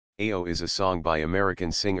AO is a song by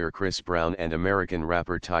American singer Chris Brown and American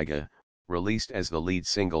rapper Tyga, released as the lead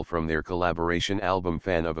single from their collaboration album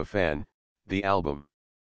Fan of a Fan, the album.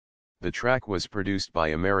 The track was produced by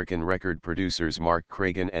American record producers Mark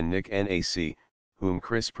Cragen and Nick Nac, whom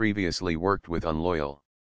Chris previously worked with on Loyal.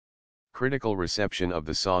 Critical reception of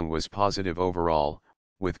the song was positive overall,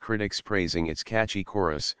 with critics praising its catchy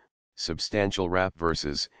chorus, substantial rap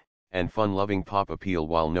verses, and fun-loving pop appeal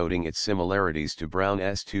while noting its similarities to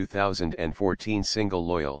Brown's 2014 single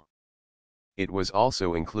Loyal. It was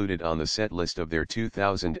also included on the set list of their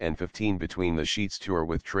 2015 Between the Sheets tour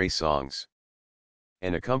with Trey Songz.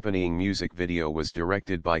 An accompanying music video was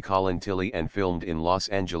directed by Colin Tilley and filmed in Los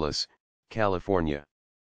Angeles, California.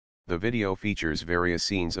 The video features various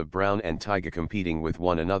scenes of Brown and Tyga competing with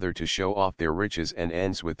one another to show off their riches and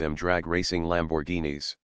ends with them drag racing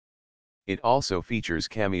Lamborghinis. It also features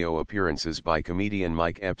cameo appearances by comedian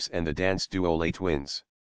Mike Epps and the dance duo Les Twins.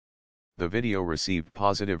 The video received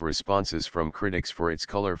positive responses from critics for its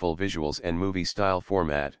colorful visuals and movie-style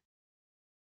format.